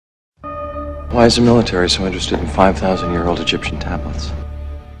Why is the military so interested in 5,000-year-old Egyptian tablets?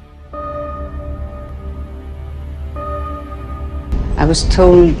 I was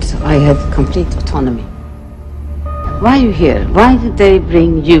told I had complete autonomy. Why are you here? Why did they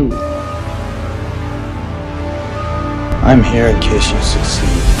bring you? I'm here in case you succeed.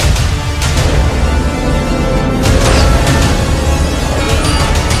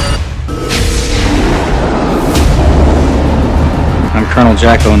 I'm Colonel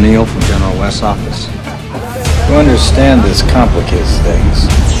Jack O'Neill from General West's office. To understand this complicates things.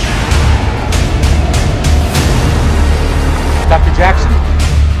 Dr. Jackson?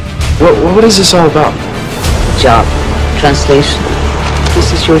 What is this all about? Job. Translation.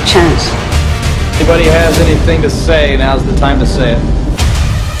 This is your chance. Anybody has anything to say, now's the time to say it.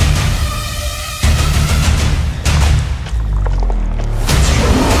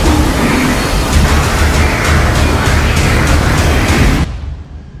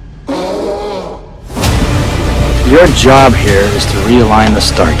 Your job here is to realign the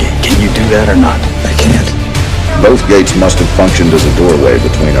Stargate. Can you do that or not? I can't. Both gates must have functioned as a doorway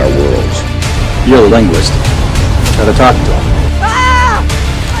between our worlds. You're a linguist. Try to talk to him.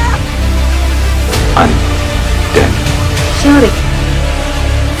 I'm dead. Sorry.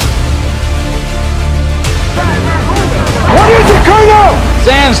 What is it, Colonel?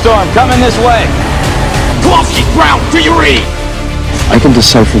 Sandstorm coming this way. Klofsky, ground, do you read? I can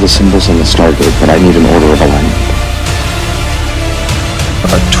decipher the symbols on the Stargate, but I need an order of alignment.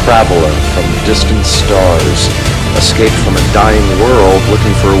 A traveler from distant stars escaped from a dying world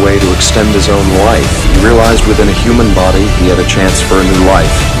looking for a way to extend his own life. He realized within a human body he had a chance for a new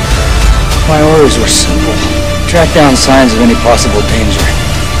life. My orders were simple. Track down signs of any possible danger.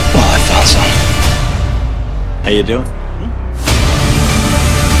 Well, I found some. How you doing?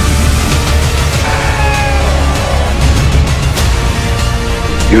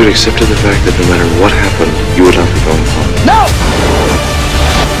 You had accepted the fact that no matter what happened, you would not be going home. No!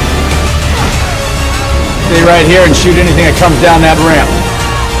 Stay right here and shoot anything that comes down that ramp.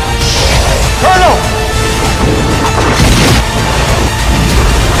 Colonel!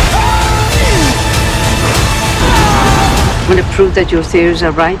 Want to prove that your theories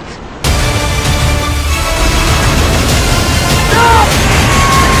are right?